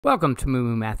Welcome to Moo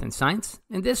Moo Math and Science.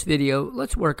 In this video,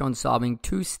 let's work on solving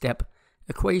two-step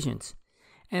equations.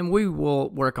 And we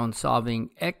will work on solving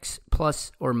x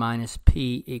plus or minus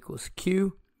p equals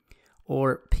q,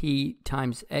 or p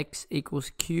times x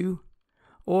equals q,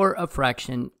 or a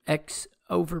fraction x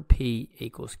over p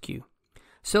equals q.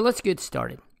 So let's get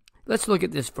started. Let's look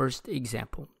at this first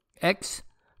example. X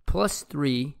plus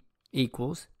 3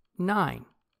 equals 9.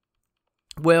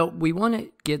 Well, we want to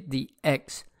get the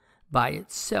x by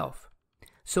itself.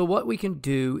 So what we can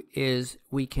do is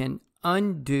we can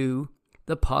undo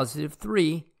the positive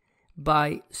 3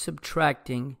 by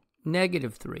subtracting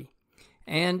negative 3.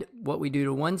 And what we do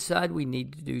to one side, we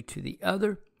need to do to the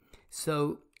other.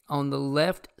 So on the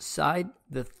left side,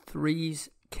 the 3's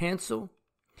cancel.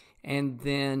 And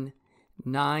then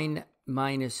 9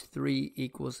 minus 3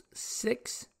 equals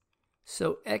 6.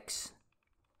 So x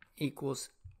equals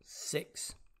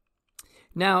 6.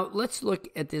 Now, let's look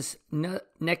at this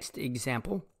next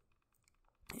example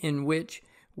in which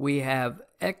we have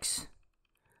x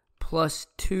plus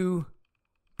 2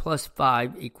 plus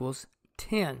 5 equals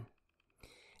 10.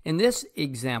 In this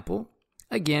example,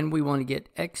 again, we want to get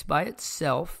x by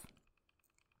itself,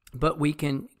 but we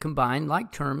can combine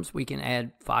like terms. We can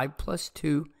add 5 plus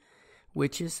 2,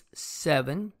 which is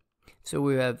 7. So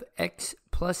we have x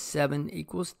plus 7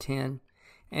 equals 10,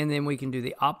 and then we can do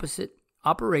the opposite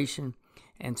operation.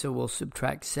 And so we'll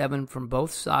subtract 7 from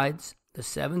both sides. The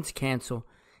 7's cancel,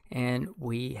 and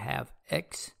we have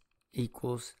x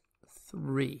equals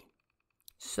 3.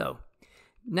 So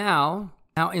now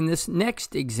in this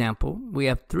next example, we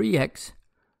have 3x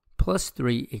plus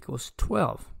 3 equals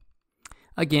 12.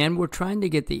 Again, we're trying to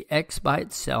get the x by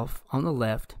itself on the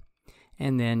left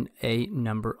and then a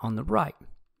number on the right.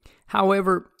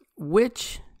 However,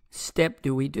 which step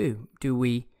do we do? Do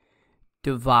we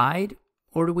divide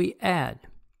or do we add?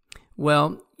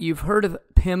 Well, you've heard of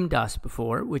PEMDAS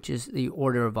before, which is the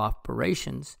order of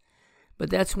operations, but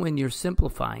that's when you're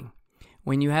simplifying.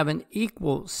 When you have an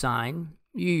equal sign,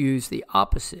 you use the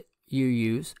opposite. You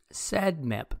use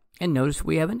SADMEP. And notice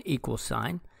we have an equal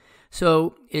sign.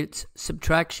 So it's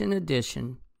subtraction,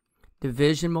 addition,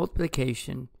 division,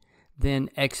 multiplication, then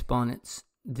exponents,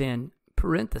 then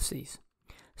parentheses.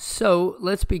 So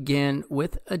let's begin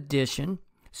with addition.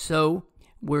 So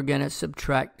we're going to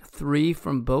subtract 3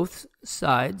 from both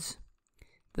sides.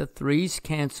 The 3's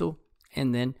cancel,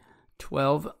 and then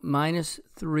 12 minus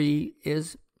 3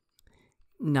 is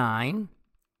 9.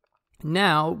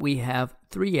 Now we have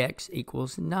 3x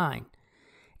equals 9.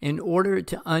 In order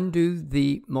to undo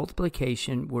the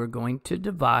multiplication, we're going to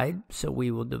divide. So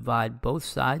we will divide both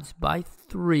sides by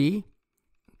 3.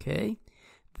 Okay,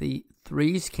 the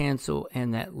 3's cancel,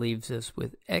 and that leaves us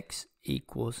with x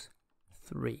equals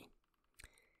 3.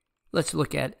 Let's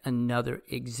look at another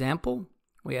example.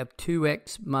 We have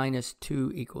 2x minus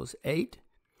 2 equals 8.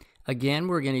 Again,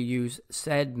 we're going to use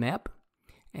SADMEP.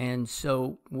 And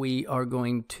so we are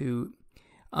going to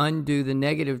undo the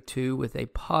negative 2 with a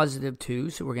positive 2.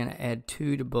 So we're going to add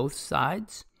 2 to both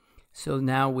sides. So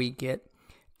now we get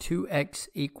 2x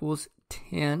equals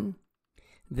 10.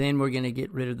 Then we're going to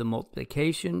get rid of the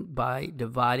multiplication by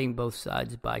dividing both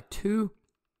sides by 2.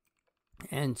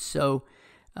 And so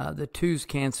the 2's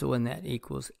cancel, and that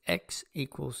equals x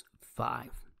equals 5.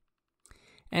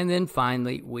 And then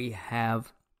finally, we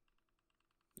have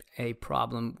a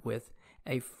problem with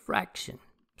a fraction.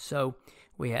 So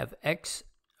we have x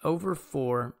over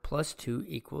 4 plus 2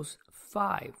 equals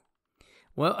 5.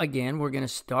 Well, again, we're going to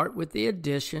start with the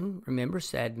addition. Remember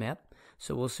SADMEP.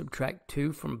 So we'll subtract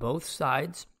 2 from both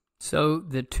sides. So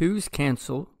the 2's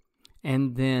cancel,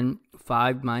 and then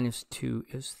 5 minus 2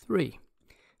 is 3.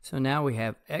 So now we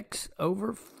have x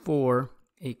over 4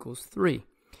 equals 3.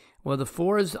 Well, the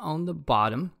 4 is on the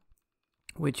bottom,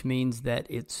 which means that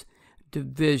it's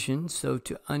division. So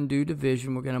to undo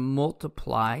division, we're going to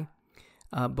multiply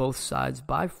both sides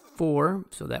by 4.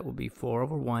 So that will be 4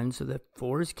 over 1. So the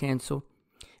 4 is canceled.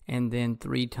 And then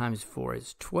 3 times 4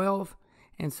 is 12.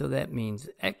 And so that means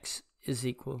x is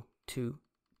equal to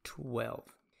 12.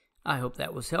 I hope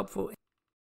that was helpful.